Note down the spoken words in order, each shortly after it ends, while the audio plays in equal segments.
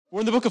We're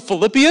in the book of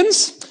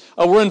Philippians.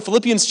 We're in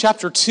Philippians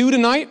chapter 2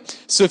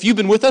 tonight. So if you've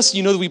been with us,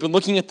 you know that we've been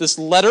looking at this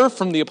letter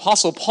from the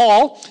Apostle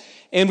Paul.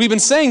 And we've been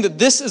saying that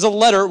this is a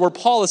letter where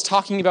Paul is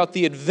talking about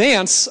the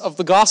advance of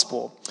the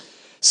gospel.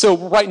 So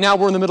right now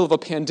we're in the middle of a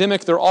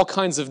pandemic. There are all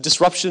kinds of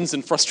disruptions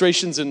and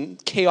frustrations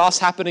and chaos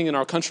happening in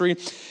our country.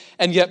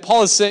 And yet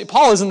Paul is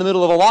in the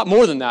middle of a lot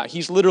more than that.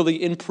 He's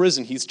literally in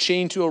prison. He's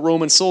chained to a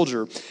Roman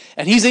soldier.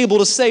 And he's able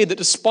to say that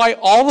despite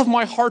all of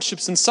my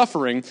hardships and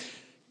suffering,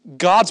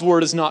 God's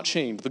word is not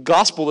chained. The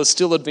gospel is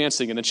still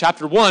advancing. And in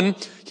chapter 1,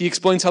 he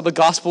explains how the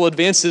gospel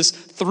advances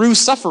through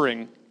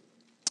suffering.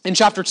 In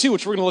chapter 2,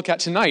 which we're going to look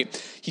at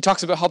tonight, he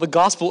talks about how the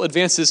gospel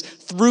advances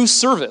through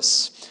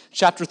service.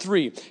 Chapter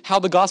 3, how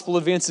the gospel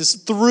advances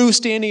through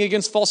standing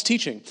against false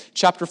teaching.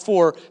 Chapter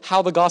 4,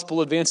 how the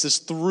gospel advances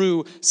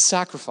through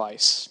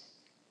sacrifice.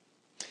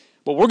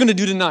 What we're going to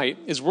do tonight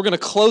is we're going to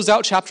close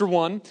out chapter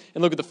 1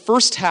 and look at the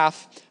first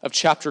half of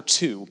chapter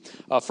 2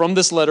 from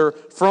this letter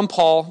from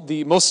Paul,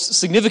 the most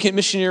significant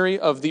missionary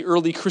of the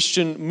early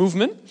Christian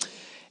movement.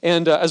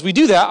 And as we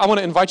do that, I want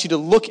to invite you to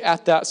look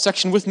at that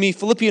section with me,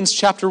 Philippians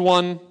chapter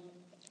 1,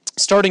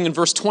 starting in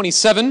verse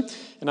 27,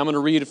 and I'm going to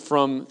read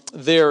from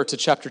there to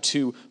chapter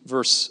 2,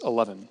 verse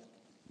 11.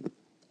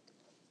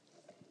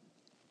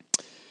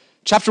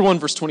 Chapter 1,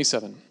 verse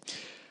 27.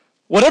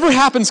 Whatever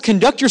happens,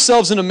 conduct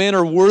yourselves in a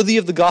manner worthy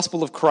of the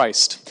gospel of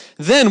Christ.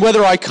 Then,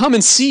 whether I come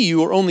and see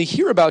you or only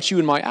hear about you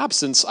in my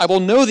absence, I will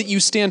know that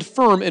you stand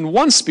firm in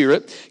one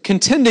spirit,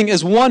 contending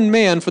as one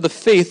man for the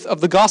faith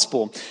of the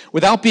gospel,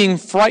 without being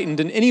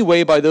frightened in any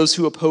way by those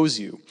who oppose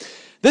you.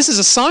 This is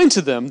a sign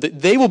to them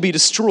that they will be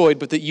destroyed,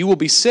 but that you will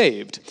be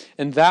saved,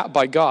 and that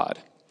by God.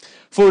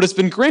 For it has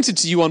been granted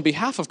to you on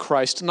behalf of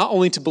Christ not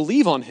only to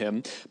believe on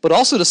him, but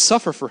also to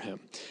suffer for him,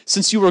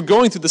 since you are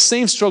going through the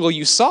same struggle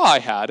you saw I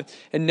had,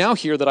 and now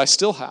hear that I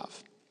still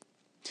have.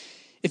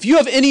 If you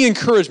have any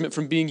encouragement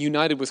from being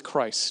united with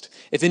Christ,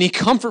 if any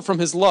comfort from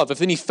his love,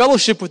 if any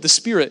fellowship with the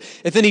Spirit,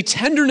 if any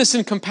tenderness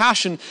and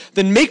compassion,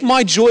 then make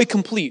my joy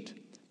complete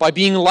by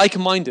being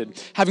like-minded,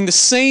 having the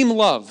same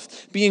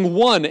love, being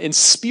one in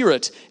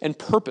spirit and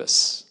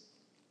purpose.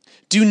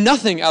 Do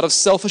nothing out of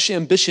selfish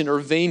ambition or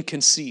vain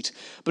conceit,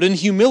 but in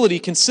humility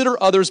consider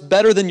others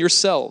better than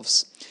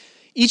yourselves.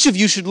 Each of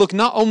you should look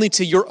not only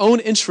to your own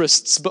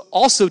interests, but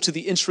also to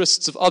the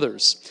interests of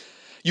others.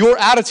 Your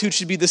attitude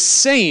should be the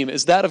same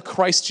as that of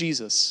Christ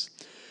Jesus,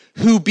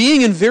 who,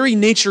 being in very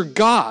nature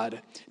God,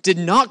 did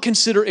not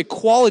consider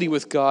equality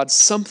with God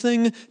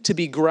something to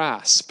be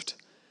grasped,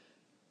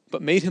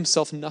 but made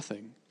himself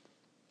nothing,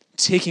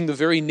 taking the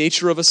very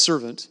nature of a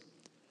servant,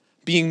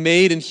 being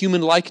made in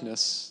human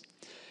likeness,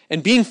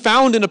 and being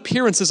found in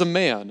appearance as a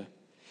man,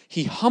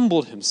 he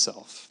humbled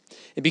himself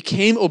and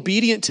became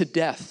obedient to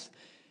death,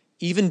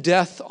 even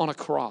death on a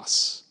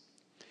cross.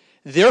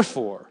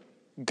 Therefore,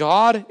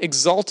 God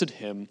exalted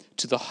him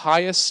to the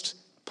highest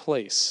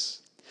place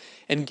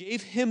and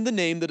gave him the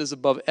name that is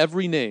above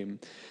every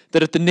name,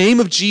 that at the name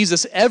of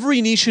Jesus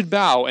every knee should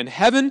bow in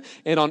heaven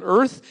and on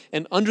earth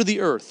and under the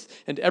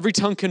earth, and every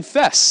tongue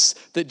confess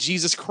that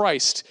Jesus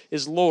Christ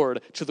is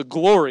Lord, to the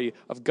glory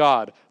of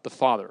God the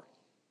Father.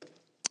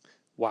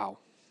 Wow.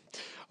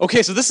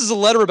 Okay, so this is a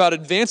letter about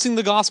advancing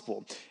the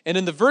gospel. And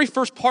in the very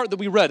first part that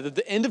we read, at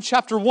the end of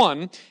chapter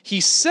 1,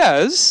 he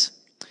says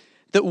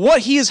that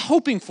what he is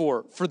hoping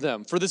for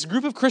them, for this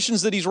group of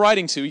Christians that he's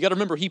writing to, you got to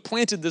remember, he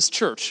planted this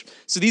church.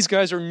 So these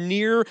guys are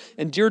near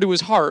and dear to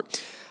his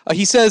heart.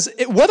 He says,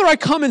 whether I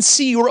come and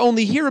see you or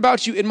only hear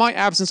about you in my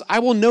absence, I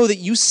will know that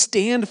you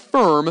stand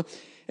firm.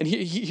 And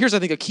here's, I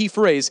think, a key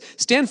phrase.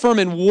 Stand firm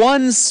in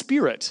one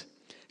spirit,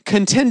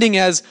 contending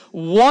as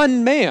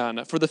one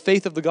man for the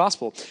faith of the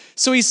gospel.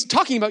 So he's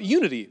talking about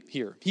unity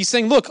here. He's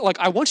saying, look,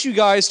 I want you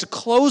guys to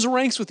close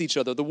ranks with each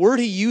other. The word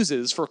he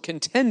uses for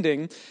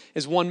contending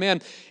is one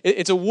man.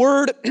 It's a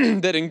word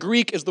that in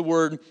Greek is the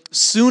word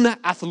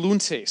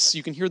sunathluntes.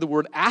 You can hear the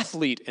word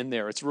athlete in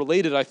there. It's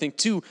related, I think,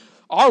 to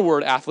our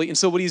word athlete. And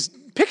so what he's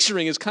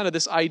picturing is kind of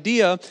this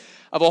idea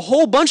of a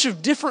whole bunch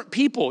of different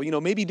people,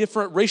 maybe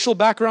different racial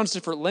backgrounds,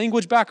 different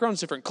language backgrounds,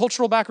 different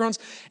cultural backgrounds,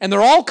 and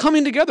they're all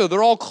coming together.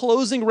 They're all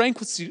closing rank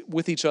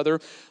with each other,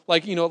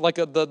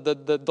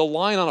 the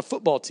line on a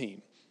football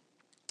team.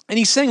 And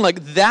he's saying,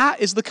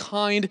 that is the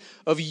kind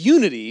of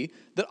unity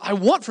that I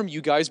want from you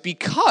guys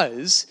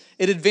because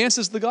it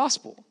advances the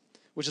gospel,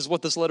 which is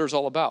what this letter is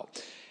all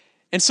about.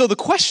 And so the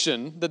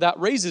question that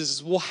raises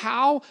is, well,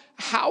 how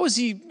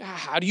do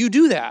you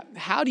do that?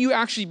 How do you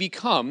actually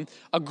become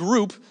a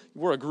group?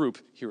 We're a group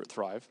here at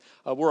Thrive.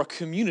 We're a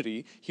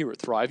community here at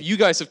Thrive. You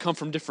guys have come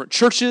from different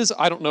churches.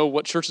 I don't know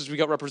what churches we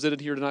got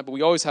represented here tonight, but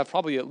we always have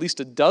probably at least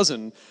a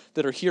dozen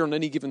that are here on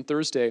any given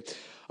Thursday.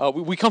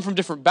 We come from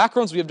different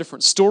backgrounds. We have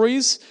different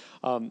stories.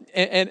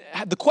 And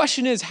the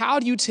question is, how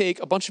do you take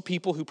a bunch of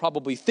people who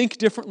probably think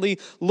differently,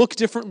 look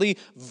differently,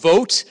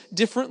 vote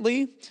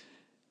differently,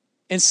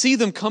 and see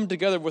them come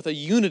together with a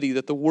unity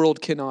that the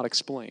world cannot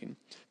explain?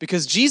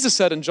 Because Jesus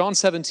said in John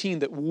 17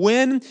 that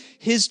when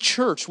his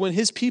church, when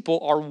his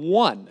people are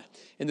one,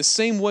 in the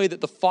same way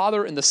that the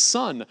Father and the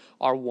Son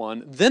are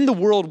one, then the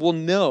world will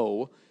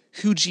know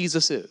who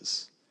Jesus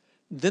is.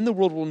 then the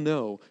world will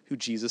know who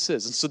Jesus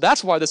is. And so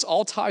that's why this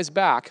all ties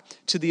back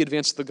to the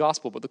advance of the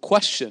gospel. But the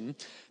question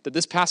that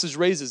this passage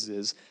raises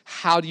is,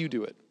 how do you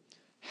do it?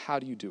 How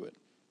do you do it?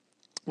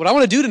 What I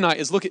want to do tonight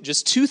is look at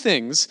just two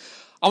things.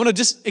 I want to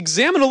just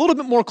examine a little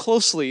bit more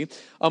closely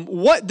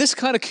what this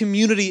kind of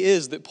community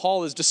is that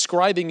Paul is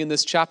describing in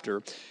this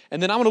chapter.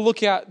 And then I want to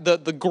look at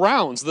the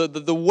grounds,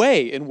 the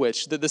way in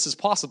which that this is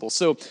possible.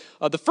 So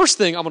the first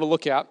thing I'm going to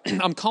look at,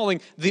 I'm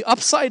calling the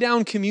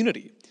upside-down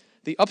community.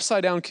 The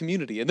upside-down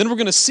community. And then we're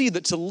going to see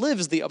that to live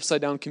as the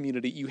upside-down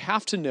community, you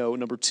have to know,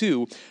 number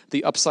two,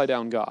 the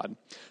upside-down God.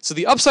 So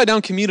the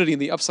upside-down community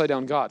and the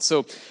upside-down God.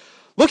 So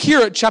look here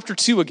at chapter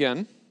 2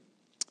 again.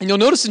 And you'll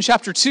notice in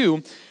chapter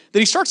 2 that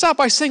he starts out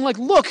by saying, like,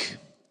 look,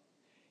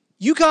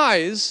 you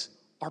guys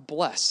are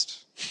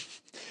blessed.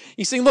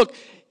 He's saying, look,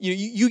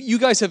 you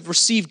guys have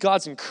received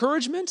God's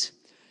encouragement.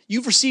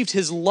 You've received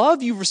his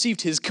love. You've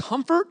received his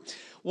comfort.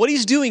 What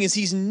he's doing is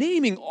he's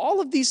naming all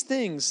of these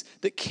things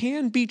that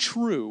can be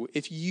true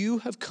if you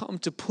have come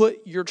to put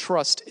your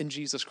trust in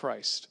Jesus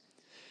Christ.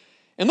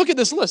 And look at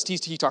this list.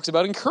 He talks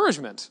about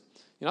encouragement.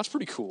 That's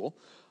pretty cool.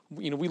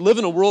 We live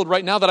in a world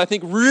right now that I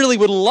think really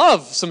would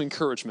love some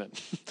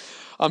encouragement.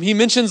 He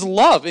mentions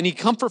love, any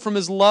comfort from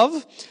his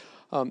love.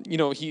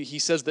 He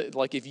says that,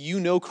 like, if you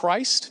know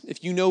Christ,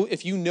 if you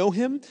know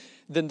him,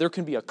 then there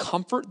can be a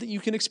comfort that you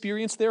can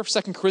experience there.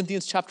 2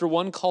 Corinthians chapter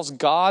 1 calls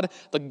God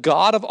the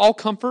God of all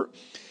comfort.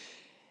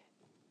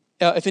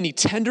 If any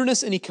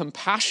tenderness, any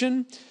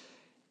compassion.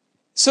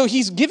 So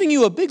he's giving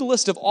you a big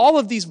list of all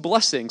of these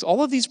blessings,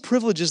 all of these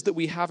privileges that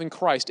we have in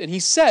Christ. And he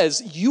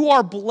says, you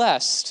are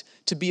blessed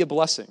to be a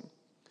blessing.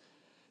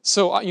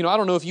 So, I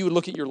don't know if you would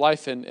look at your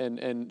life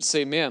and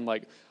say, man,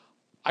 like,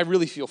 I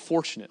really feel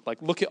fortunate.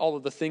 Like, look at all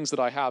of the things that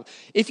I have.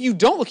 If you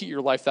don't look at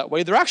your life that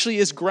way, there actually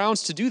is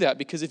grounds to do that,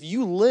 because if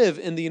you live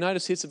in the United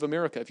States of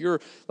America, if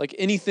you're like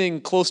anything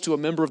close to a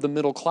member of the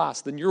middle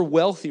class, then you're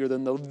wealthier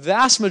than the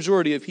vast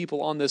majority of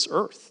people on this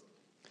earth.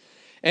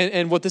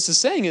 And what this is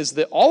saying is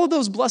that all of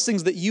those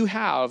blessings that you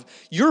have,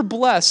 you're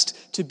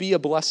blessed to be a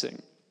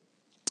blessing.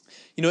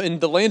 In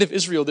the land of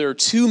Israel, there are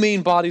two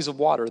main bodies of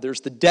water.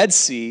 There's the Dead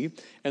Sea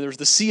and there's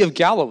the Sea of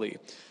Galilee.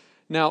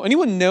 Now,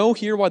 anyone know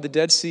here why the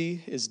Dead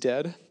Sea is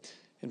dead?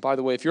 And by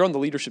the way, if you're on the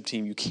leadership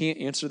team, you can't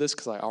answer this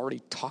because I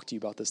already talked to you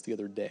about this the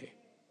other day.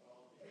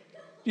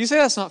 You say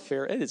that's not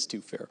fair? It is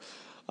too fair.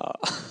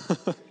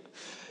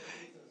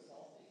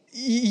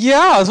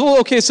 Yeah, well,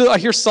 okay, so I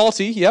hear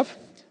salty, yep.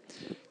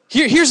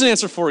 Here's an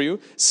answer for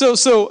you. So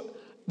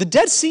the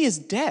Dead Sea is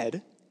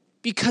dead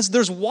because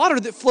there's water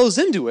that flows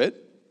into it,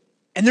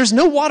 and there's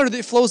no water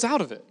that flows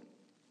out of it.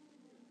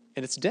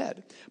 And it's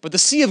dead. But the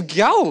Sea of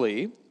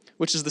Galilee,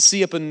 which is the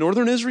sea up in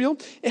northern Israel,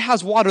 it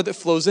has water that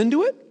flows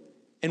into it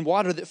and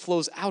water that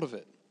flows out of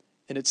it.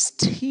 And it's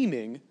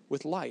teeming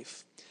with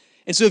life.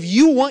 And so if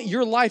you want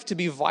your life to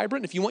be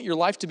vibrant, if you want your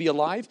life to be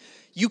alive,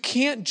 you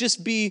can't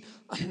just be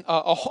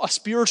a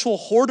spiritual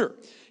hoarder.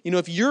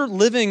 If you're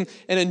living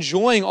and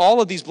enjoying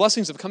all of these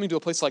blessings of coming to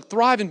a place like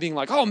Thrive and being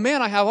like, oh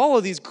man, I have all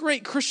of these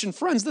great Christian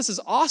friends, this is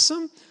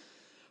awesome.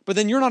 But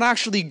then you're not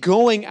actually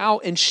going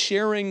out and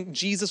sharing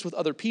Jesus with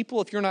other people,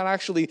 if you're not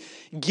actually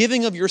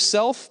giving of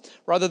yourself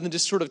rather than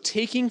just sort of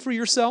taking for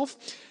yourself,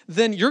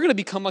 then you're going to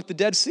become like the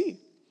Dead Sea.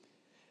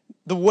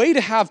 The way to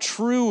have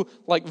true,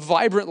 like,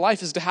 vibrant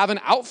life is to have an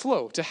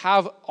outflow, to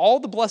have all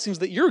the blessings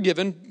that you're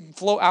given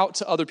flow out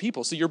to other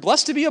people. So you're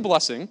blessed to be a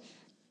blessing,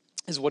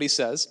 is what he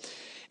says.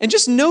 And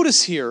just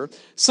notice here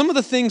some of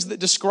the things that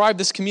describe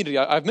this community.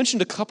 I've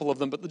mentioned a couple of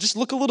them, but just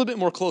look a little bit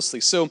more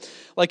closely. So,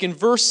 like in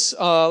verse,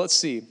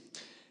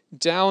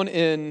 down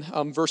in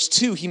verse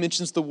 2, he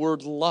mentions the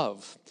word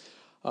love.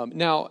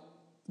 Now,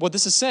 what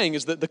this is saying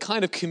is that the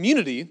kind of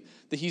community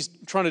that he's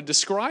trying to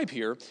describe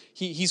here,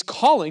 he's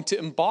calling to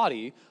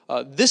embody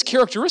this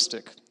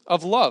characteristic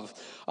of love.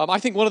 I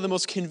think one of the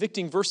most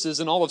convicting verses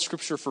in all of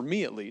Scripture, for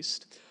me at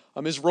least,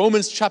 is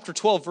Romans chapter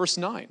 12, verse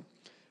 9,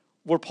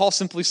 where Paul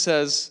simply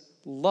says,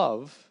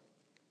 love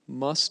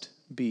must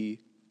be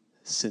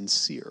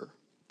sincere.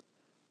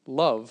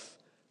 Love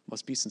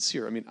must be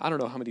sincere. I mean, I don't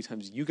know how many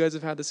times you guys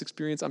have had this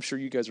experience. I'm sure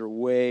you guys are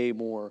way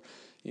more,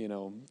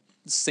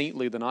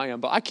 saintly than I am,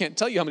 but I can't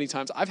tell you how many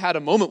times I've had a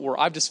moment where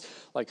I've just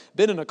like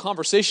been in a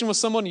conversation with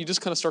someone, and you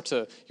just kind of start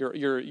to,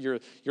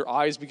 your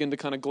eyes begin to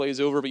kind of glaze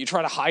over, but you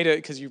try to hide it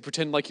because you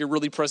pretend like you're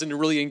really present, you're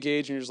really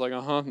engaged, and you're just like,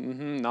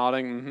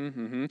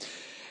 nodding,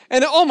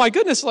 And oh my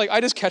goodness, like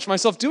I just catch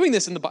myself doing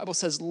this, and the Bible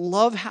says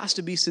love has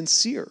to be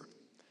sincere.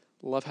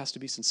 Love has to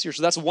be sincere.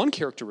 So that's one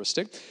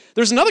characteristic.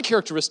 There's another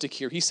characteristic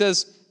here. He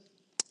says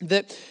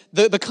that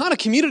the kind of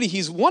community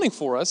he's wanting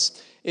for us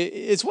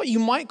is what you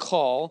might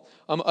call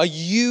a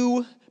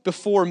you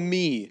before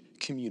me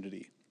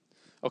community.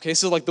 Okay,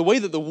 so like the way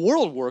that the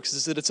world works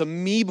is that it's a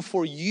me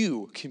before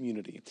you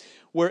community,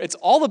 where it's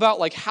all about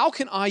like, how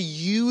can I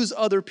use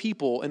other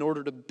people in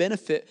order to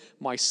benefit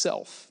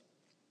myself?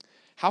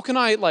 How can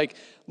I like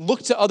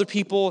look to other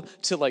people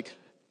to like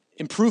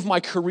improve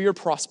my career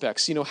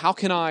prospects? How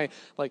can I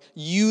like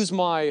use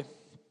my,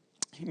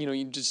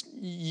 you just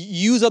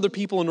use other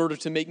people in order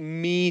to make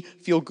me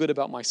feel good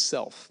about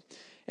myself?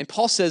 And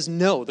Paul says,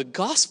 no, the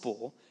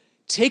gospel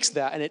takes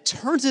that and it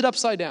turns it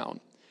upside down.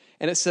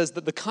 And it says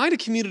that the kind of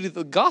community that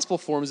the gospel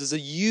forms is a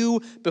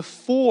you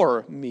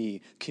before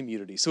me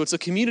community. So it's a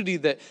community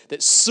that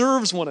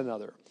serves one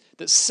another,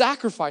 that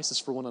sacrifices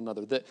for one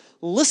another, that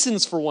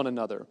listens for one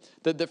another,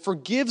 that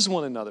forgives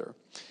one another.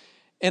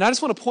 And I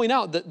just want to point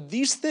out that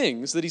these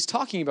things that he's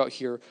talking about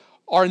here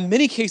are in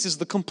many cases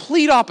the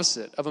complete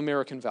opposite of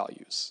American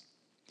values.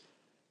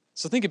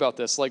 So think about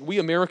this. Like, we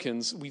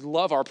Americans, we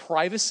love our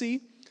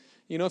privacy.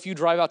 You know, if you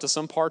drive out to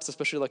some parts,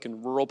 especially like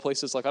in rural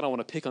places, like I don't want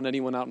to pick on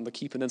anyone out in the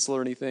Key Peninsula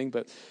or anything,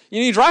 but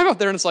you drive out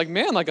there and it's like,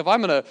 man, like if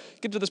I'm going to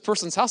get to this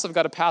person's house, I've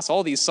got to pass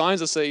all these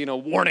signs that say,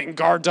 warning,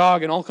 guard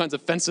dog, and all kinds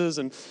of fences.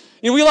 And,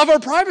 we love our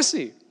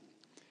privacy.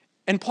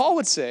 And Paul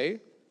would say,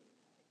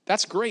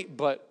 that's great,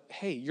 but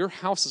hey, your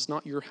house is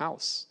not your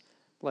house.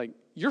 Like,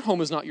 your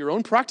home is not your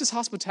own. Practice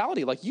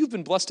hospitality. Like, you've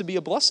been blessed to be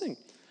a blessing.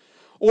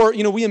 Or,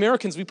 we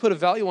Americans, we put a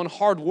value on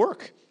hard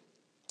work.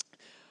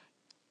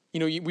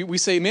 We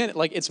say, man,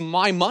 like, it's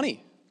my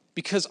money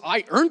because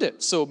I earned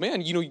it. So,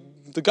 man,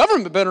 the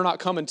government better not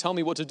come and tell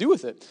me what to do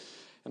with it.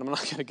 And I'm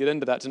not going to get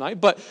into that tonight.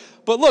 But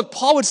look,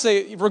 Paul would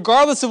say,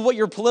 regardless of what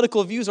your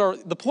political views are,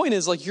 the point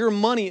is, like, your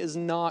money is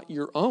not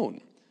your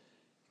own.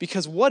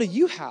 Because what do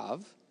you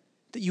have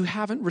that you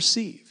haven't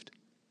received?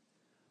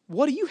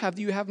 What do you have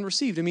that you haven't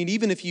received? I mean,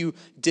 even if you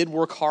did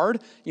work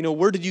hard,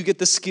 where did you get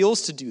the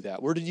skills to do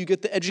that? Where did you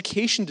get the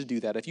education to do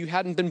that? If you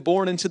hadn't been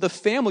born into the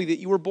family that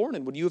you were born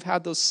in, would you have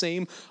had those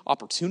same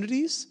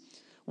opportunities?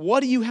 What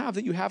do you have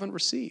that you haven't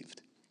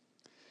received?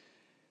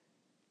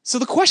 So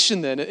the question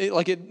then,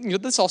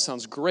 this all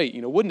sounds great.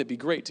 Wouldn't it be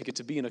great to get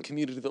to be in a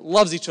community that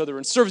loves each other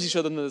and serves each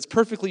other and that's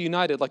perfectly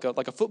united like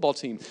a football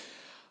team?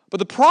 But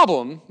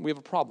we have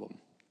a problem.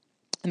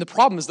 And the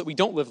problem is that we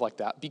don't live like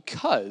that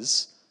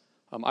because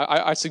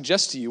I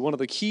suggest to you one of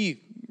the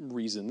key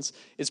reasons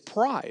is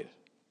pride.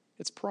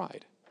 It's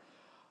pride.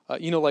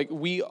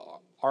 We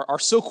are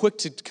so quick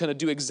to kind of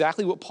do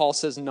exactly what Paul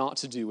says not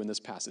to do in this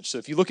passage. So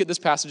if you look at this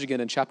passage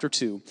again in chapter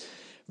 2,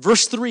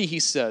 verse 3,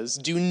 he says,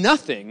 do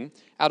nothing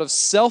out of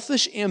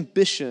selfish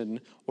ambition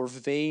or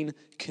vain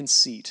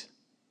conceit.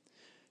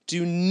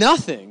 Do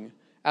nothing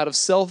out of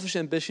selfish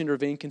ambition or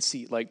vain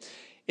conceit. Like,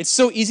 it's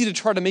so easy to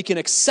try to make an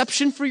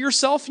exception for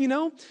yourself, Be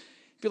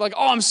like,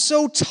 oh, I'm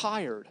so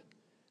tired.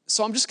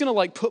 So I'm just going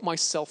to put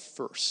myself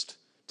first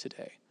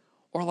today.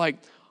 Or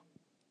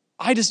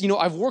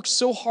I've worked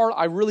so hard,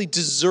 I really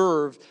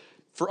deserve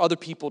for other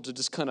people to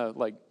just kind of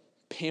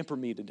pamper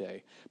me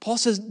today. Paul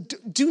says,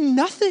 do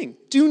nothing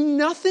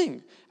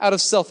out of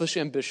selfish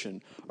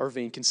ambition or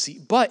vain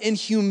conceit, but in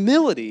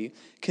humility,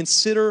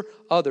 consider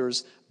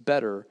others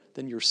better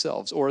than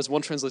yourselves. Or as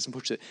one translation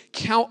puts it,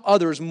 count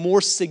others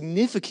more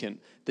significant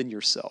than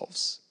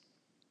yourselves.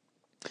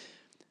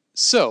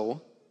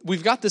 So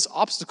we've got this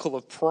obstacle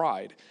of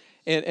pride.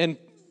 And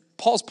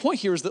Paul's point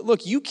here is that,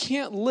 look, you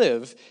can't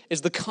live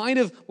as the kind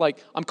of,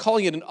 I'm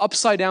calling it an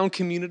upside-down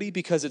community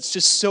because it's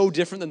just so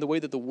different than the way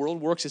that the world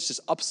works. It's just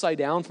upside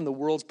down from the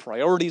world's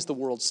priorities, the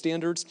world's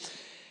standards.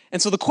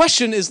 And so the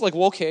question is,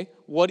 well, okay,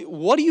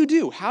 what do you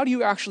do? How do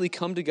you actually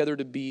come together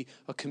to be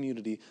a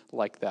community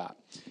like that?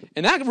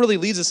 And that really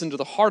leads us into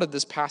the heart of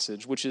this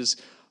passage, which is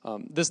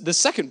this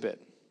second bit,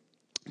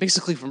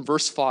 basically from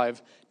verse 5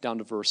 down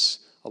to verse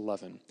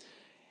 11.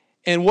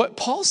 And what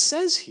Paul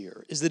says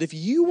here is that if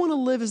you want to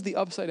live as the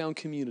upside-down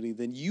community,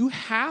 then you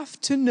have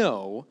to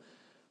know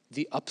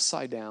the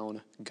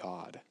upside-down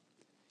God.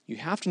 You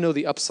have to know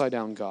the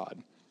upside-down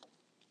God.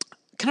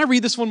 Can I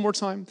read this one more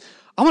time?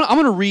 I'm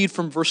going to read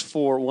from verse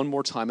 4 one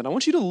more time, and I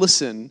want you to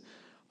listen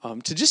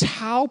to just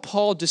how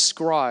Paul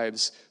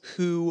describes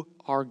who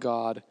our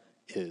God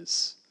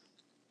is.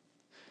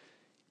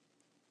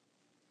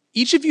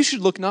 Each of you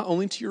should look not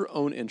only to your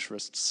own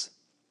interests,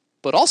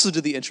 but also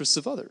to the interests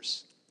of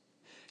others.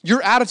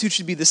 Your attitude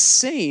should be the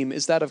same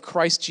as that of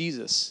Christ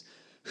Jesus,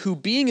 who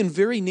being in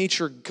very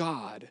nature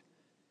God,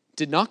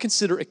 did not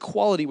consider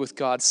equality with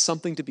God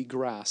something to be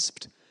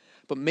grasped,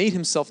 but made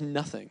himself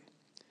nothing,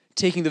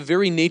 taking the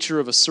very nature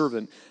of a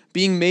servant,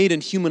 being made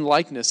in human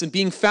likeness, and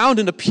being found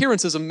in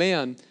appearance as a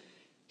man,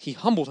 he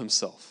humbled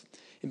himself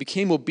and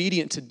became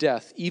obedient to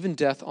death, even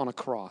death on a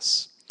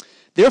cross.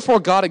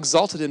 Therefore God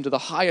exalted him to the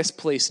highest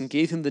place and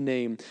gave him the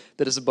name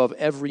that is above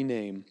every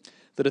name,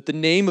 that at the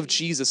name of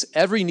Jesus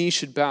every knee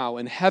should bow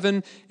in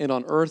heaven and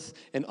on earth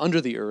and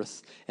under the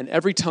earth, and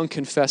every tongue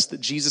confess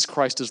that Jesus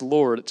Christ is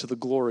Lord to the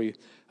glory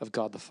of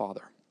God the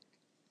Father.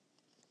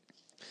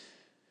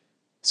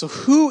 So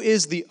who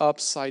is the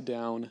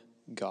upside-down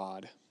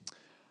God?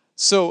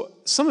 So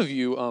some of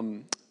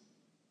you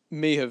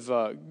may have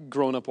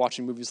grown up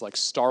watching movies like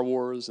Star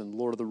Wars and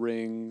Lord of the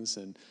Rings,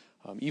 and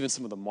even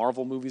some of the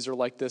Marvel movies are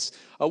like this.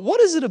 What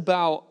is it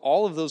about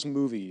all of those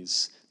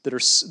movies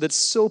that's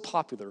so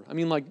popular? I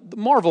mean, the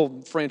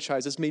Marvel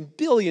franchise has made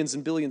billions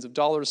and billions of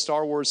dollars.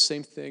 Star Wars,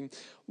 same thing.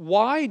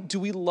 Why do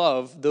we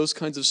love those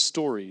kinds of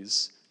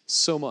stories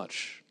so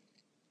much?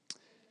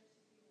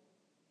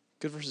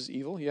 Good versus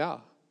evil? Yeah.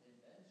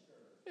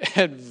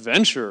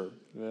 Adventure.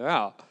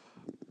 Yeah.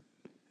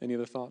 Any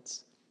other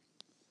thoughts?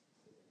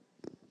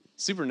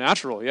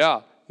 Supernatural,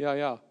 yeah.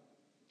 Yeah.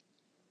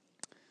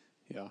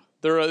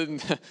 They're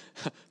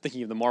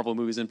thinking of the Marvel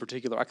movies in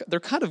particular. They're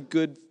kind of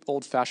good,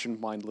 old-fashioned,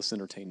 mindless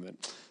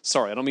entertainment.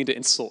 Sorry, I don't mean to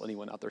insult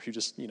anyone out there who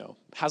just,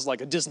 has like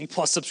a Disney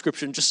Plus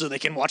subscription just so they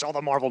can watch all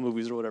the Marvel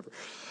movies or whatever.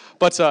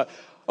 But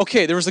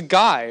okay, there was a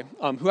guy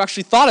who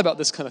actually thought about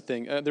this kind of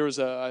thing.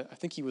 I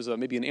think he was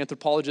maybe an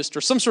anthropologist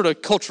or some sort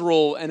of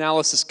cultural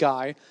analysis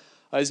guy.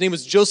 His name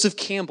was Joseph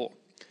Campbell,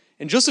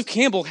 and Joseph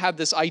Campbell had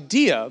this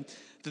idea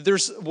that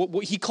there's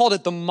what he called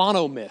it the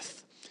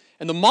monomyth.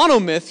 And the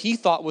monomyth, he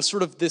thought, was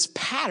sort of this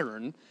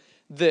pattern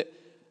that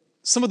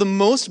some of the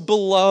most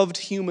beloved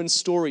human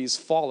stories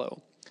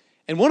follow.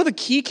 And one of the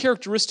key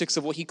characteristics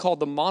of what he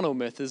called the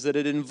monomyth is that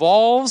it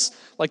involves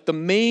like the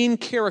main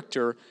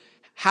character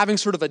having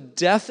sort of a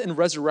death and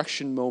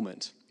resurrection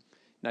moment.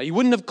 Now, you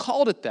wouldn't have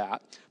called it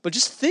that, but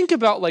just think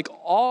about like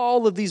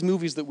all of these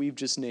movies that we've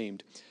just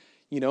named.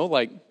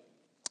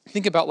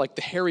 Think about like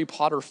the Harry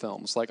Potter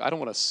films. Like, I don't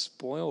want to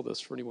spoil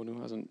this for anyone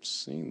who hasn't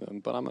seen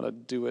them, but I'm going to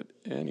do it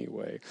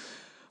anyway.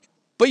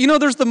 But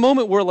there's the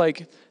moment where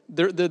like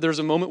there's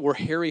a moment where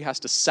Harry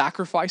has to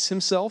sacrifice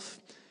himself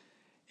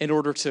in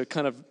order to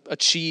kind of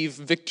achieve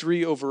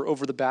victory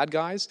over the bad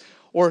guys.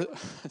 Or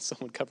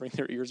someone covering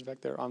their ears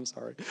back there. I'm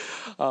sorry.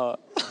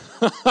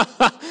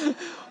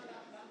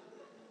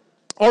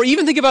 Or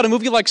even think about a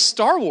movie like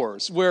Star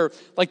Wars, where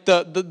like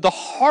the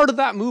heart of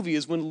that movie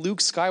is when Luke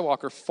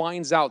Skywalker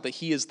finds out that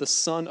he is the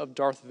son of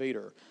Darth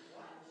Vader.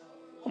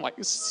 I'm like,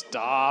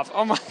 stop.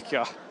 Oh my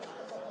God.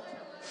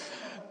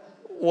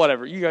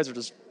 Whatever. You guys are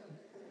just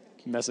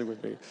messing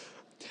with me.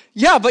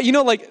 Yeah, but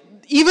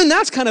even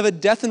that's kind of a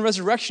death and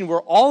resurrection where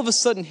all of a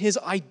sudden his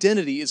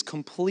identity is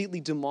completely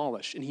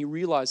demolished and he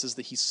realizes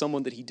that he's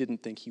someone that he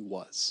didn't think he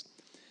was.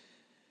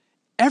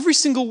 Every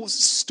single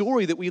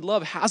story that we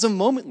love has a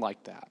moment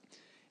like that.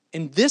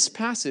 And this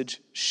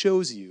passage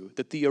shows you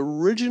that the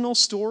original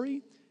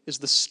story is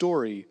the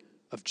story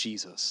of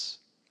Jesus.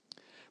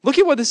 Look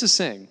at what this is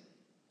saying.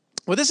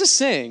 What this is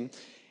saying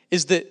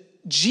is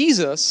that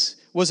Jesus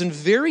was in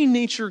very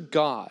nature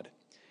God,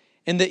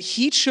 and that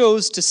he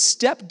chose to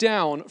step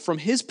down from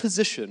his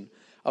position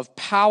of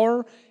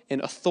power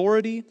and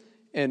authority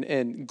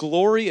and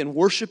glory and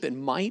worship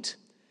and might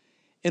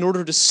in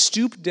order to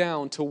stoop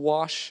down to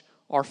wash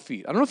our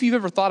feet. I don't know if you've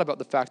ever thought about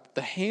the fact that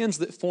the hands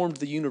that formed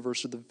the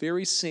universe are the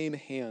very same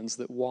hands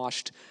that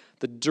washed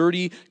the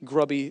dirty,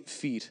 grubby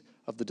feet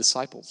of the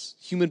disciples,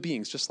 human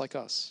beings just like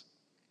us.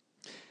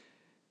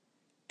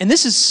 And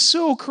this is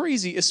so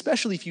crazy,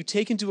 especially if you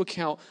take into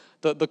account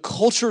the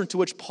culture into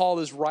which Paul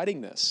is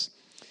writing this.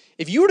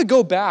 If you were to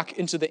go back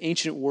into the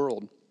ancient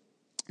world,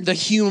 the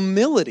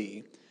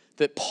humility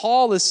that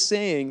Paul is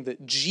saying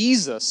that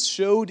Jesus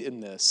showed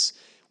in this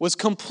was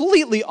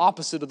completely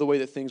opposite of the way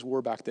that things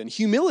were back then.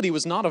 Humility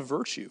was not a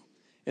virtue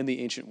in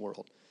the ancient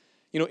world.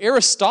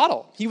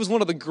 Aristotle, he was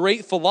one of the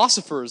great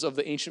philosophers of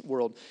the ancient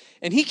world,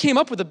 and he came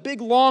up with a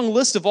big, long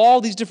list of all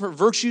these different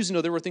virtues.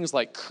 There were things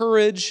like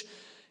courage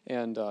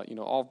and,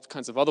 all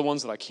kinds of other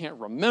ones that I can't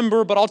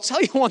remember, but I'll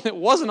tell you one that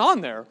wasn't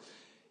on there.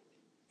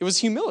 It was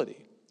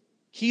humility.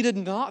 He did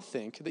not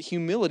think that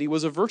humility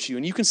was a virtue,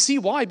 and you can see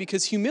why,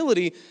 because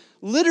humility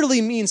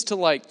literally means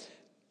to,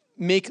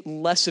 make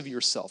less of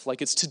yourself.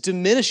 Like, it's to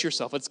diminish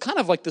yourself. It's kind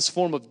of like this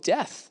form of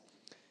death.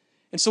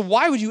 And so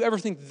why would you ever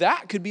think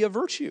that could be a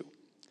virtue?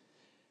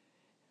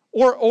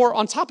 Or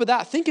on top of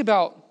that, think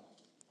about,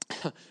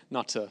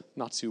 not to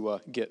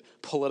get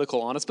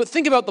political on us, but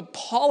think about the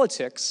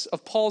politics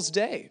of Paul's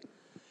day.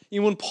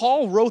 When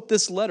Paul wrote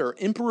this letter,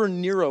 Emperor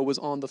Nero was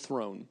on the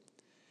throne.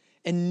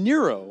 And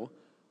Nero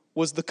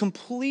was the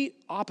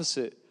complete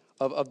opposite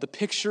of the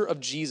picture of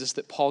Jesus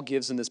that Paul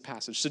gives in this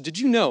passage. So did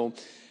you know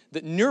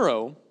that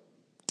Nero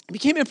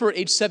became emperor at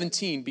age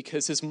 17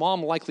 because his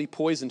mom likely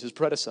poisoned his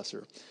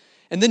predecessor?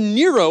 And then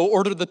Nero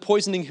ordered the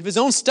poisoning of his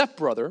own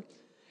stepbrother.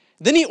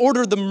 Then he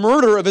ordered the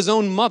murder of his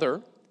own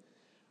mother.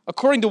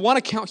 According to one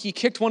account, he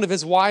kicked one of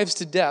his wives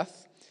to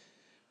death.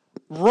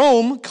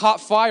 Rome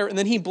caught fire, and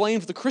then he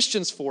blamed the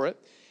Christians for it.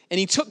 And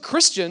he took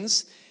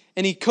Christians,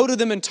 and he coated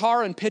them in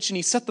tar and pitch, and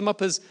he set them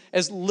up as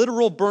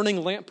literal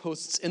burning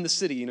lampposts in the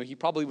city. He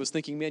probably was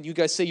thinking, man, you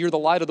guys say you're the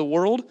light of the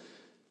world?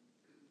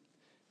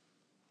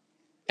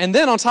 And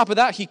then on top of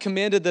that, he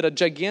commanded that a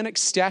gigantic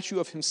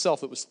statue of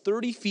himself that was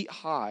 30 feet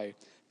high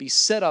be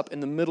set up in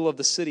the middle of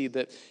the city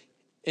that,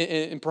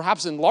 and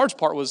perhaps in large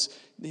part, was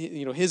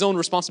his own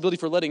responsibility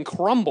for letting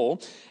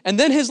crumble. And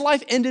then his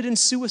life ended in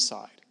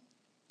suicide.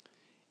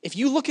 If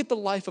you look at the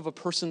life of a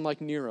person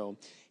like Nero,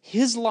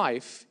 his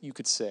life, you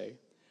could say,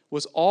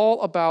 was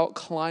all about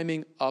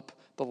climbing up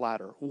the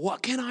ladder.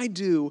 What can I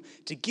do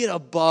to get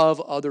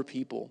above other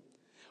people?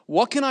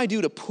 What can I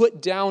do to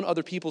put down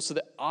other people so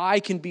that I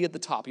can be at the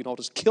top? I'll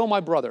just kill my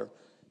brother,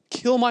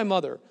 kill my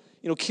mother,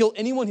 kill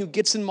anyone who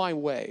gets in my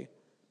way.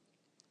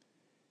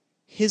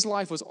 His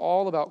life was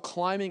all about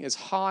climbing as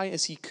high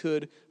as he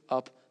could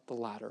up the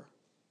ladder.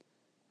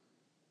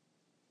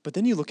 But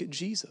then you look at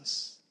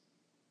Jesus.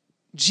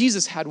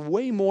 Jesus had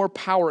way more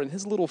power in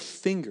his little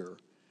finger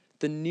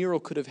than Nero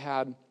could have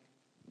had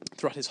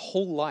throughout his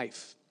whole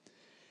life.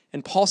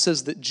 And Paul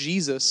says that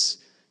Jesus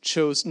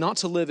chose not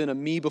to live in a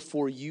me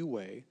before you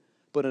way,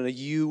 but in a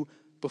you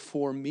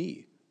before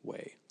me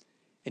way.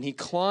 And he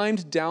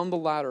climbed down the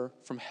ladder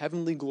from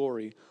heavenly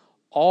glory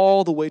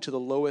all the way to the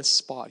lowest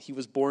spot. He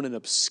was born in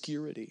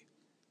obscurity.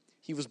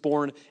 He was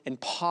born in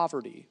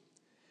poverty.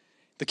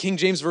 The King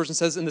James Version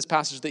says in this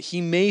passage that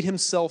he made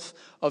himself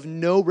of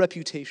no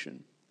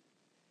reputation.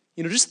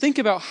 Just think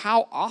about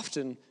how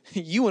often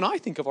you and I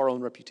think of our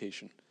own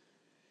reputation.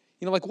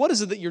 Like what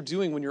is it that you're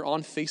doing when you're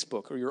on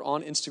Facebook or you're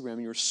on Instagram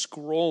and you're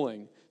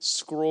scrolling,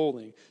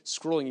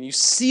 and you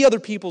see other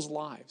people's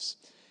lives.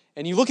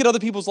 And you look at other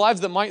people's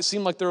lives that might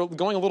seem like they're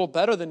going a little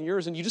better than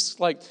yours, and you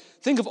just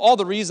think of all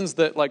the reasons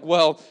that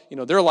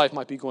their life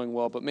might be going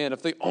well, but man,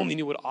 if they only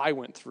knew what I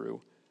went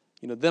through,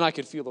 then I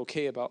could feel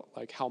okay about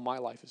how my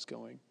life is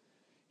going.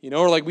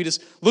 Or we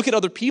just look at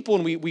other people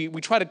and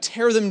we try to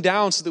tear them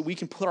down so that we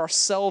can put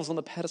ourselves on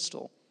the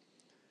pedestal.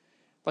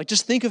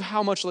 Just think of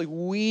how much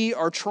we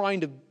are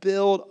trying to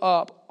build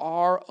up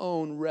our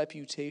own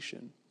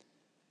reputation.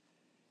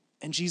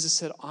 And Jesus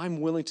said,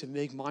 I'm willing to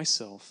make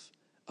myself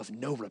of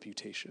no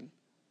reputation.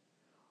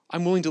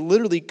 I'm willing to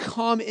literally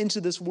come into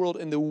this world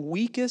in the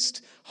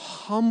weakest,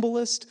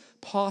 humblest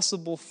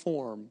possible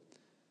form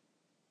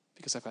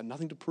because I've got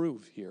nothing to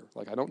prove here.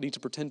 I don't need to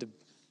pretend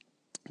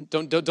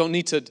to, don't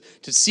need to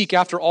seek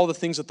after all the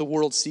things that the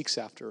world seeks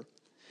after.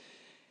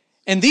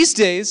 And these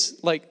days,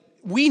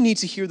 we need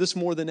to hear this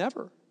more than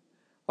ever.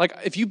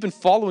 If you've been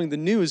following the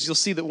news, you'll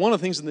see that one of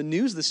the things in the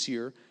news this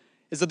year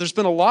is that there's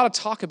been a lot of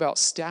talk about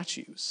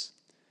statues.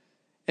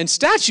 And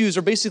statues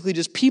are basically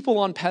just people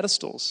on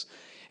pedestals.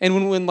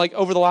 And when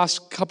over the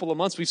last couple of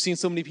months, we've seen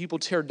so many people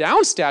tear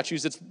down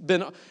statues, it's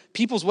been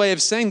people's way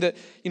of saying that,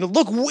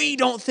 look, we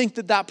don't think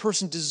that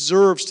person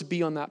deserves to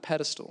be on that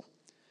pedestal.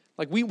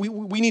 We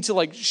need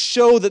to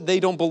show that they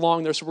don't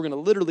belong there, so we're going to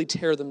literally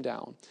tear them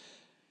down.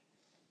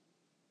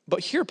 But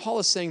here Paul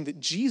is saying that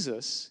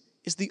Jesus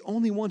is the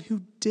only one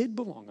who did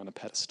belong on a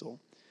pedestal.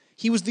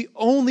 He was the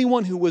only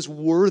one who was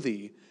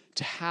worthy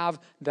to have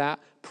that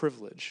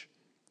privilege.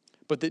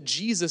 But that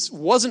Jesus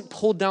wasn't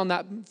pulled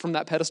down from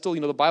that pedestal.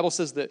 The Bible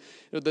says that,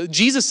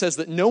 Jesus says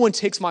that no one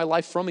takes my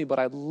life from me, but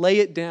I lay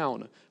it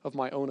down of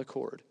my own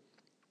accord.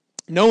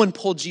 No one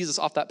pulled Jesus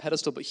off that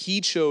pedestal, but he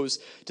chose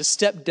to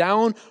step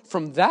down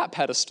from that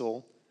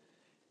pedestal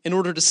in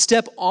order to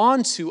step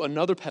onto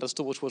another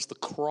pedestal, which was the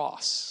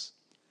cross.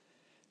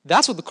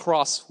 That's what the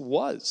cross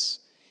was.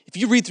 If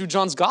you read through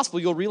John's gospel,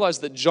 you'll realize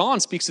that John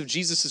speaks of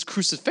Jesus'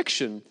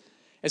 crucifixion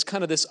as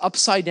kind of this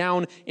upside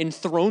down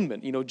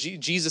enthronement.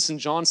 Jesus in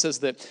John says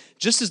that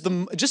just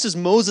as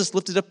Moses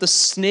lifted up the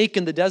snake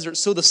in the desert,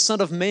 so the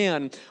Son of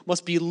Man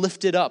must be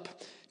lifted up.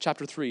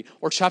 Chapter 3.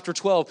 Or chapter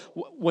 12,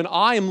 when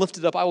I am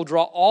lifted up, I will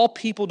draw all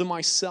people to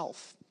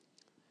myself.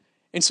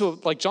 And so,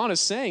 John is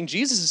saying,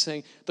 Jesus is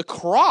saying, the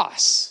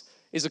cross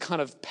is a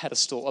kind of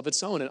pedestal of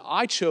its own. And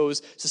I chose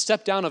to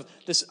step down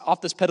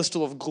off this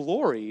pedestal of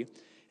glory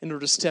in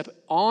order to step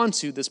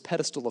onto this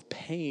pedestal of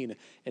pain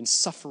and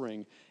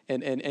suffering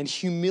and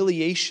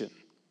humiliation.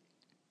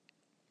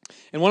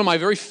 And one of my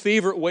very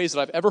favorite ways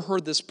that I've ever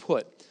heard this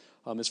put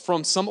is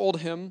from some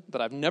old hymn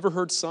that I've never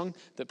heard sung,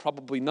 that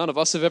probably none of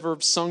us have ever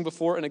sung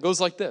before, and it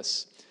goes like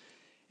this.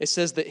 It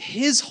says that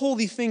his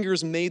holy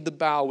fingers made the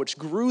bough which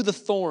grew the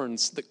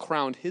thorns that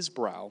crowned his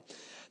brow.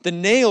 The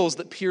nails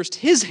that pierced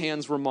his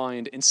hands were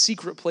mined, in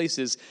secret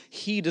places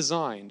he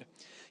designed.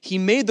 He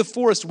made the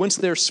forest whence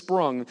there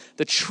sprung,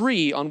 the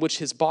tree on which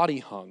his body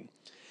hung.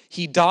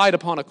 He died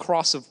upon a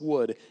cross of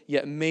wood,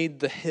 yet made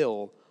the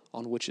hill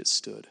on which it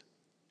stood.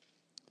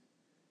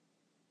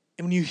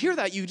 And when you hear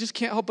that, you just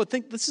can't help but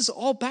think this is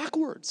all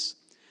backwards.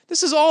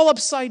 This is all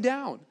upside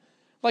down.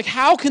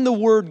 How can the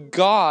word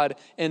God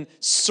and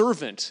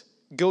servant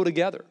go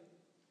together?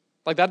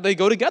 That they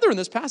go together in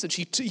this passage.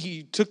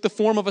 He took the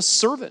form of a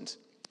servant.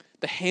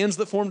 The hands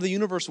that formed the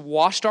universe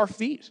washed our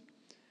feet.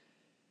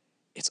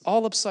 It's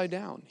all upside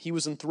down. He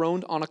was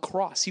enthroned on a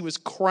cross. He was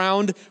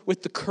crowned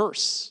with the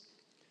curse.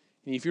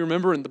 And if you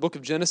remember in the book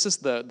of Genesis,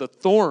 the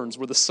thorns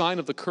were the sign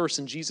of the curse,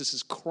 and Jesus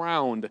is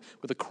crowned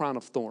with a crown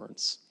of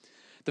thorns.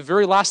 The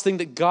very last thing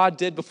that God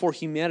did before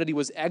humanity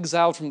was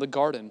exiled from the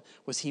garden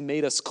was he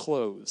made us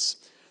clothes.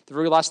 The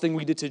very last thing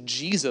we did to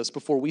Jesus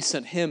before we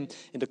sent him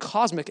into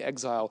cosmic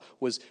exile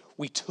was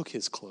we took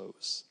his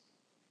clothes.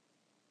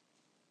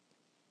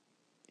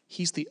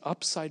 He's the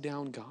upside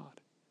down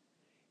God.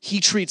 He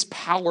treats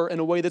power in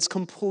a way that's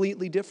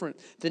completely different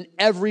than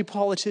every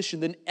politician,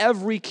 than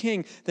every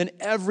king, than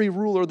every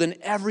ruler, than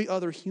every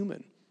other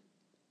human.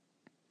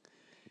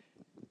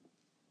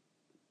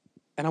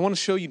 And I want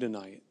to show you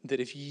tonight that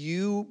if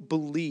you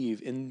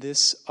believe in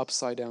this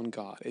upside down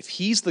God, if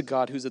he's the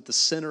God who's at the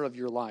center of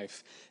your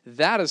life,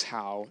 that is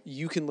how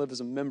you can live as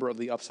a member of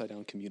the upside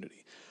down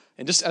community.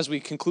 And just as we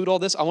conclude all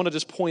this, I want to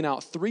just point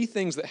out 3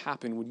 things that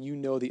happen when you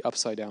know the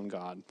upside down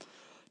God.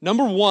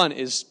 Number 1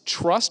 is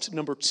trust.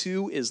 Number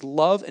 2 is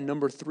love. And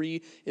number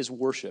 3 is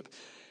worship.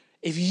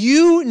 If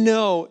you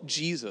know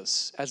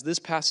Jesus, as this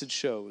passage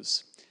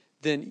shows,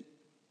 then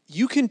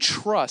you can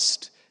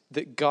trust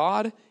that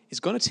God is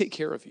going to take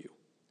care of you.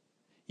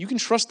 You can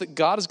trust that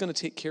God is going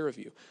to take care of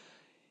you.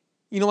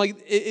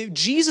 If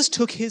Jesus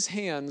took his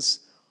hands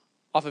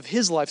off of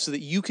his life so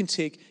that you can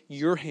take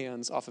your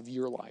hands off of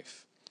your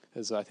life,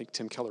 as I think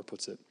Tim Keller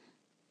puts it.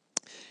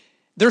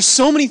 There's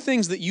so many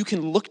things that you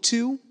can look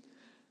to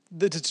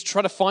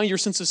try to find your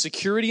sense of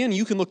security in.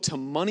 You can look to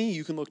money,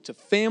 you can look to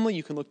family,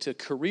 you can look to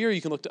career,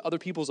 you can look to other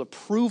people's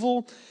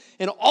approval,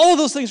 and all of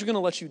those things are going to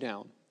let you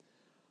down.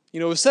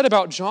 It was said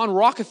about John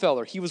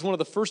Rockefeller. He was one of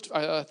the first,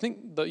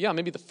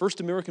 maybe the first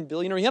American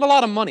billionaire. He had a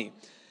lot of money.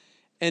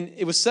 And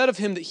it was said of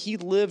him that he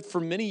lived for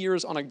many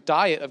years on a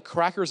diet of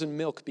crackers and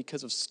milk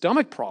because of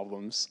stomach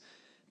problems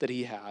that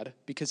he had,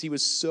 because he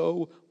was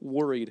so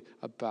worried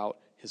about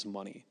his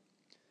money.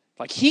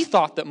 Like, he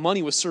thought that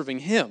money was serving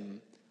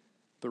him,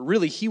 but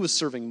really he was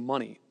serving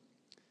money.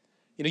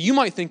 You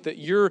might think that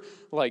you're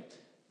like,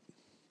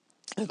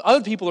 if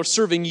other people are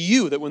serving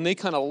you, that when they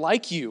kind of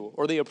like you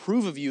or they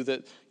approve of you,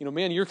 that,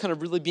 man, you're kind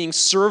of really being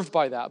served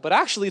by that. But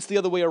actually it's the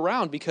other way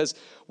around, because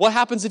what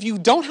happens if you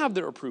don't have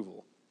their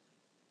approval?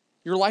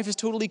 Your life is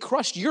totally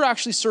crushed. You're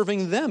actually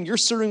serving them. You're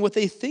serving what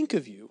they think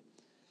of you.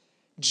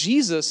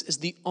 Jesus is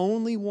the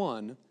only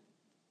one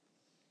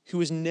who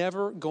is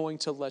never going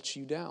to let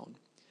you down,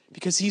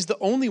 because he's the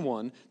only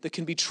one that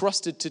can be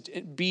trusted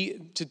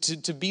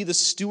to be the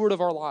steward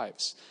of our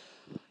lives.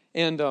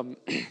 And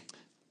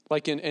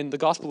like in the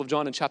Gospel of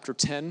John in chapter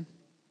 10,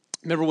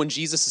 remember when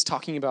Jesus is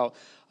talking about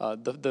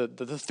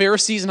the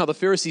Pharisees and how the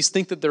Pharisees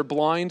think that they're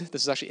blind.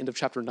 This is actually end of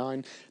chapter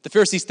 9. The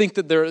Pharisees think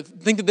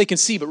that they can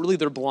see, but really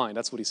they're blind.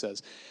 That's what he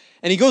says.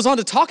 And he goes on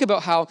to talk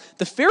about how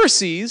the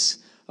Pharisees,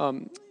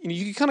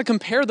 you can kind of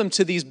compare them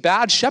to these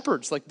bad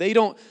shepherds. Like, they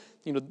don't,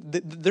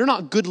 they're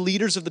not good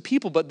leaders of the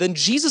people. But then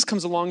Jesus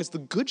comes along as the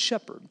good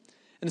shepherd.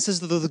 And it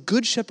says that the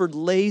good shepherd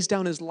lays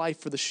down his life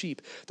for the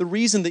sheep. The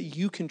reason that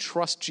you can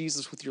trust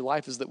Jesus with your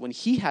life is that when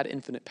he had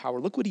infinite power,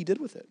 look what he did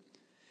with it.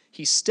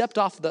 He stepped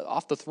off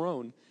the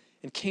throne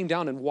and came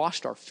down and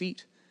washed our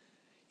feet.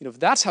 If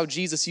that's how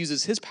Jesus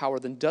uses his power,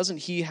 then doesn't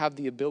he have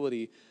the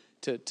ability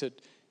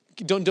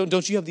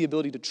don't you have the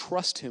ability to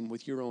trust him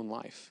with your own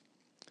life?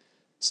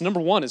 So number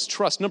one is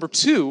trust. Number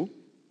two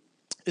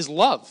is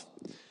love.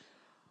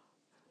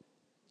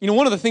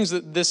 One of the things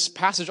that this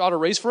passage ought to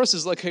raise for us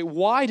is like, hey,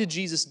 why did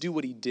Jesus do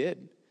what he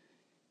did?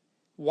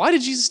 Why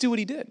did Jesus do what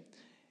he did?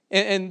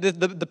 And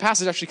the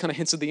passage actually kind of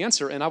hints at the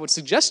answer, and I would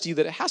suggest to you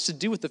that it has to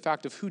do with the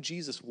fact of who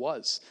Jesus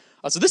was.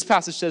 So this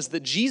passage says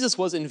that Jesus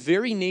was in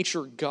very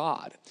nature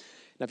God.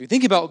 Now, if you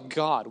think about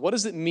God, what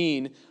does it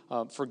mean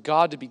for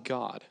God to be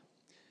God?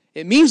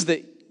 It means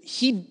that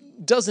he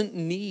doesn't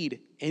need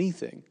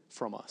anything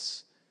from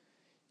us.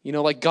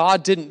 Like,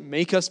 God didn't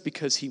make us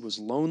because he was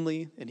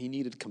lonely and he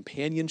needed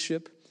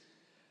companionship.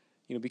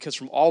 Because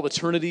from all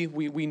eternity,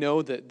 we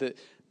know that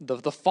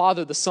the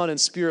Father, the Son, and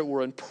Spirit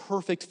were in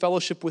perfect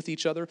fellowship with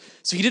each other.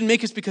 So he didn't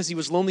make us because he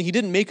was lonely. He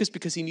didn't make us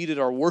because he needed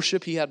our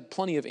worship. He had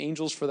plenty of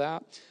angels for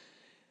that.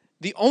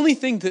 The only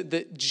thing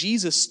that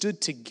Jesus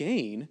stood to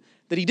gain,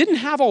 that he didn't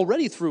have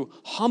already through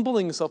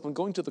humbling himself and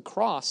going to the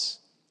cross,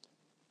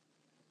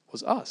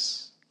 was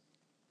us.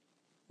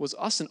 Was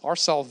us and our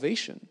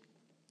salvation.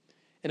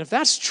 And if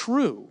that's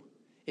true,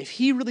 if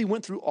he really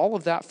went through all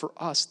of that for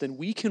us, then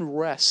we can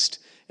rest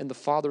in the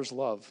Father's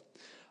love.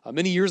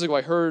 Many years ago,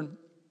 I heard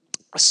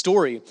a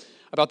story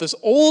about this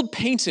old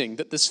painting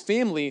that this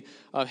family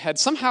had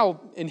somehow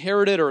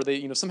inherited, or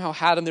they somehow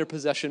had in their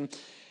possession.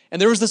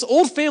 And there was this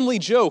old family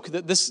joke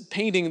that this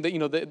painting,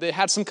 that they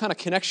had some kind of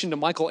connection to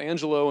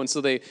Michelangelo, and so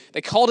they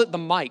called it the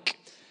Mike.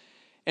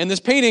 And this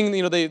painting,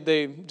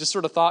 they just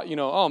sort of thought,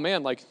 oh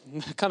man, like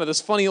kind of this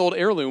funny old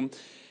heirloom.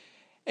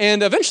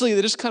 And eventually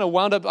they just kind of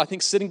wound up, I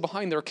think, sitting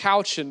behind their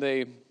couch, and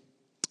they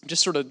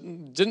just sort of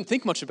didn't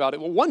think much about it.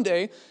 Well, one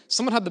day,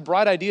 someone had the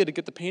bright idea to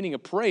get the painting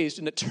appraised,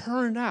 and it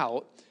turned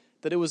out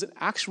that it was an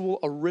actual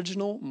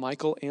original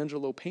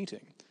Michelangelo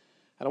painting.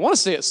 And I want to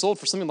say it sold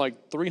for something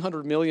like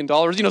 $300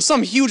 million,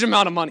 some huge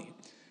amount of money.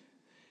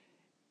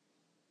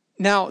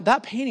 Now,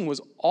 that painting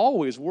was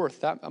always worth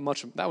that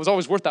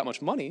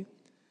much money,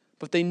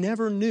 but they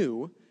never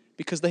knew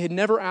because they had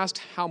never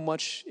asked how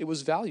much it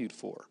was valued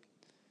for.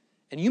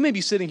 And you may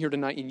be sitting here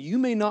tonight and you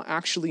may not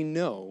actually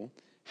know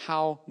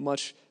how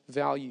much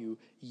value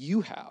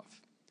you have.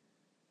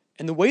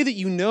 And the way that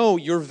you know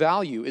your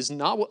value is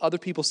not what other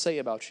people say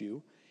about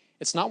you.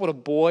 It's not what a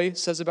boy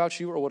says about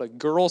you or what a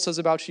girl says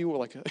about you or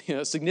like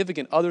a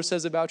significant other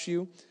says about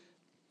you.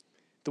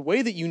 The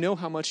way that you know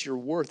how much you're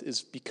worth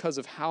is because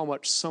of how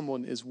much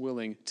someone is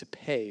willing to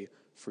pay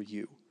for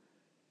you.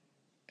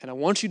 And I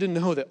want you to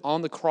know that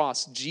on the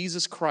cross,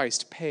 Jesus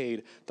Christ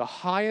paid the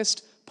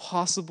highest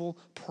possible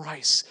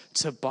price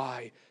to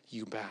buy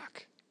you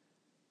back.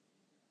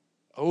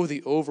 Oh,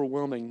 the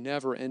overwhelming,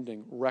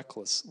 never-ending,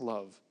 reckless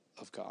love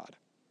of God.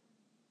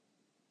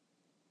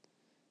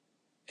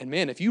 And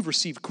man, if you've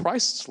received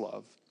Christ's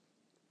love,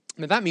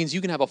 then that means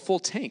you can have a full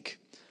tank.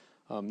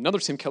 Another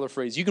Tim Keller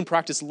phrase, you can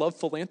practice love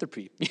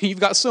philanthropy. You've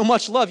got so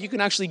much love, you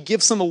can actually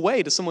give some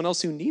away to someone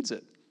else who needs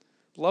it.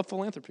 Love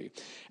philanthropy.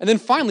 And then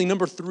finally,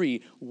 number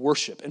 3,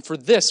 worship. And for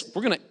this,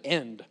 we're going to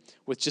end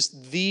with just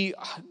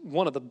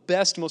one of the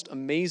best, most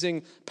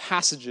amazing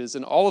passages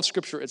in all of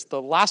Scripture. It's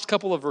the last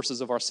couple of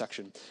verses of our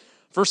section.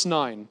 Verse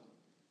 9,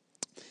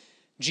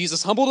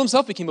 Jesus humbled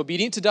himself, became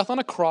obedient to death on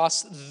a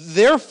cross.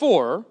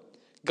 Therefore,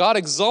 God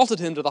exalted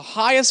him to the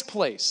highest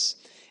place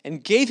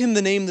and gave him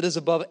the name that is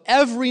above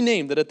every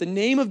name, that at the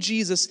name of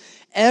Jesus,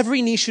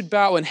 every knee should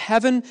bow in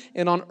heaven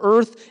and on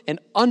earth and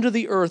under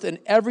the earth, and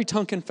every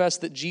tongue confess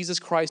that Jesus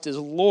Christ is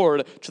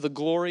Lord, to the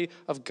glory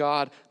of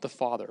God the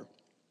Father.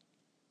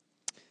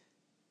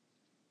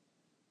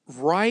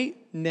 Right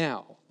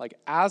now, like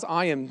as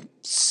I am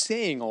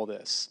saying all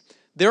this,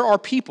 there are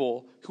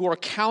people who are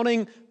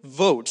counting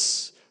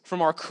votes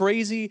from our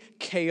crazy,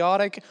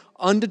 chaotic,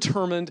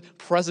 undetermined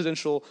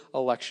presidential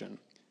election.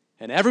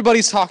 And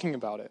everybody's talking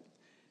about it.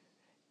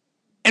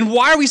 And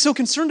why are we so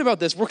concerned about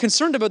this? We're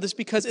concerned about this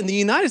because in the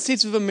United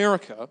States of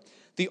America,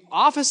 the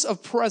office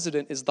of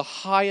president is the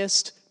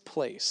highest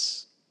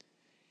place.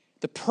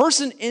 The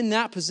person in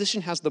that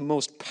position has the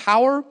most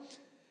power.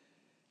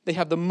 They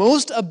have the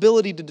most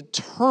ability to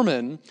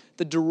determine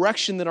the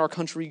direction that our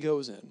country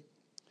goes in.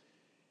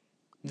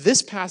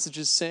 This passage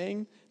is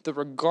saying that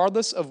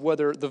regardless of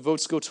whether the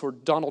votes go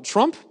toward Donald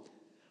Trump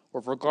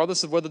or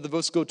regardless of whether the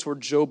votes go toward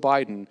Joe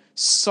Biden,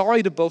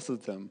 sorry to both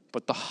of them,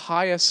 but the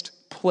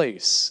highest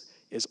place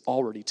is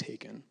already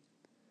taken.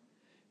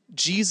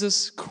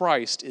 Jesus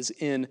Christ is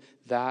in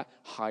that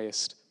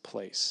highest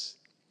place.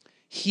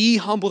 He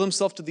humbled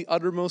himself to the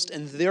uttermost,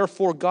 and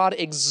therefore God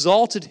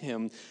exalted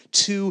him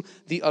to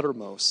the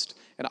uttermost.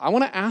 And I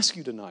want to ask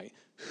you tonight,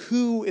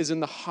 who is in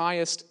the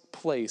highest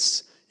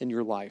place in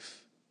your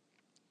life?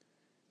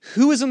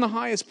 Who is in the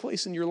highest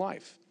place in your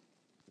life?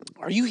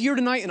 Are you here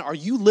tonight and are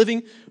you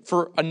living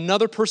for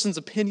another person's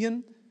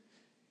opinion?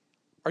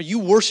 Are you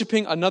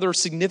worshiping another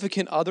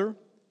significant other?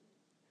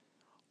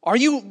 Are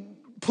you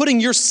putting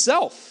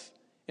yourself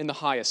in the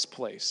highest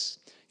place?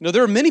 You know,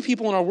 there are many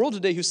people in our world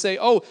today who say,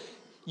 oh,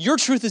 your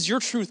truth is your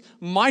truth,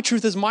 my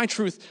truth is my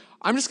truth.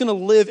 I'm just going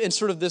to live in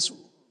sort of this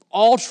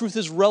all truth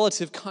is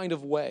relative kind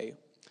of way.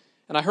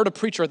 And I heard a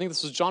preacher, I think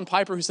this was John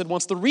Piper, who said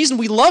once, the reason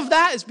we love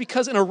that is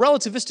because in a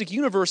relativistic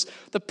universe,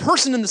 the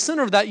person in the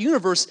center of that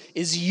universe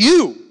is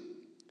you.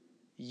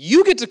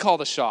 You get to call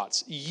the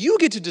shots. You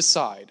get to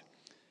decide.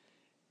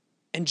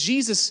 And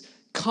Jesus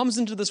comes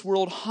into this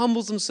world,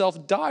 humbles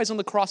himself, dies on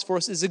the cross for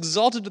us, is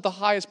exalted to the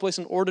highest place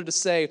in order to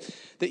say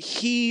that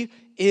he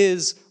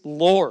is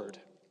Lord.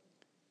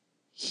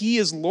 He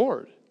is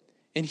Lord.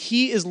 And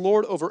he is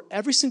Lord over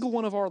every single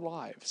one of our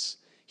lives.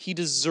 He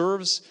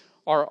deserves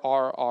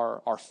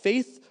our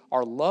faith,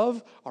 our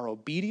love, our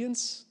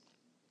obedience.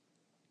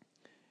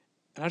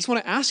 And I just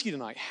want to ask you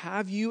tonight,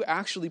 have you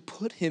actually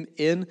put him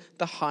in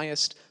the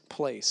highest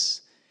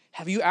place?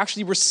 Have you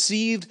actually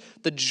received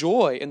the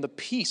joy and the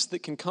peace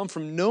that can come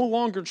from no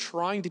longer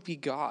trying to be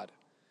God?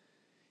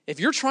 If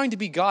you're trying to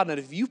be God and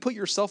if you put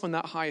yourself in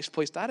that highest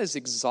place, that is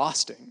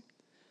exhausting.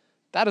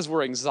 That is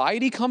where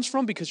anxiety comes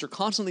from because you're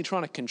constantly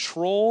trying to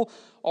control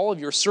all of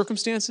your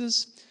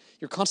circumstances.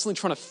 You're constantly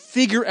trying to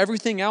figure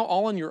everything out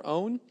all on your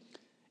own.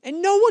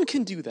 And no one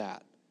can do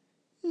that.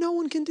 No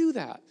one can do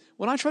that.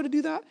 When I try to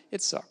do that,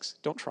 it sucks.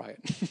 Don't try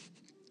it.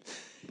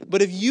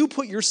 But if you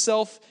put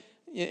yourself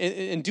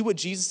and do what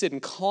Jesus did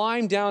and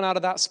climb down out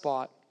of that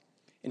spot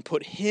and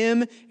put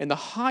him in the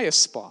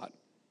highest spot,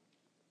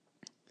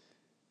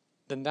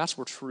 then that's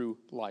where true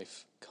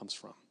life comes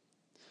from.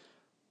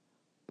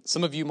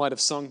 Some of you might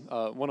have sung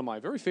one of my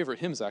very favorite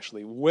hymns,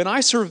 actually, When I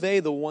Survey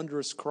the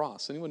Wondrous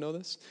Cross. Anyone know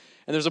this?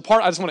 And there's a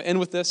part, I just want to end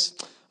with this.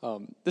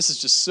 This is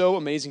just so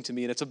amazing to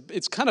me, and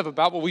it's kind of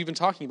about what we've been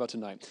talking about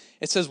tonight.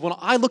 It says, when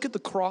I look at the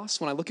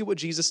cross, when I look at what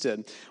Jesus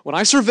did, when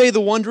I survey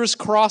the wondrous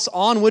cross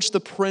on which the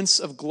Prince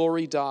of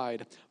Glory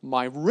died,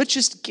 my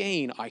richest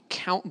gain I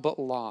count but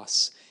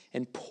loss,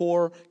 and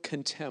pour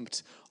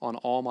contempt on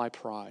all my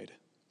pride.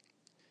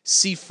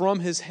 See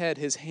from his head,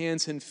 his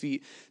hands and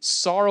feet,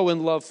 sorrow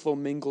and love flow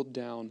mingled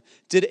down.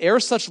 Did e'er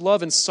such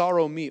love and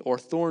sorrow meet, or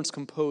thorns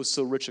compose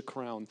so rich a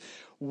crown?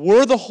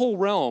 Were the whole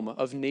realm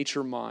of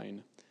nature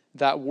mine,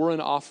 that were an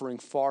offering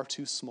far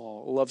too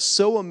small. Love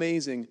so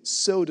amazing,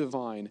 so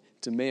divine,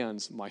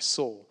 demands my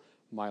soul,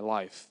 my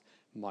life,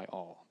 my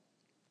all.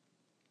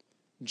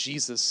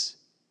 Jesus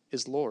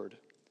is Lord.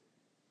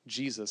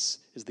 Jesus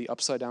is the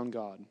upside-down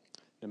God.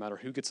 No matter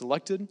who gets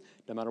elected,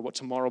 no matter what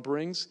tomorrow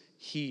brings,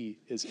 he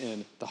is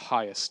in the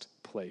highest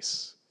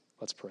place.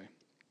 Let's pray.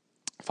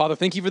 Father,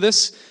 thank you for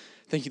this.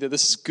 Thank you that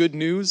this is good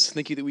news.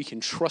 Thank you that we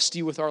can trust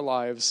you with our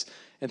lives.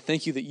 And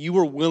thank you that you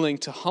are willing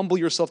to humble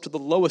yourself to the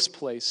lowest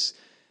place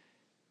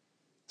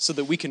so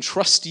that we can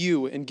trust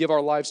you and give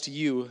our lives to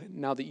you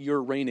now that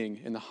you're reigning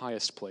in the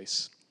highest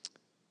place.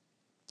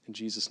 In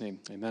Jesus' name,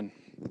 amen.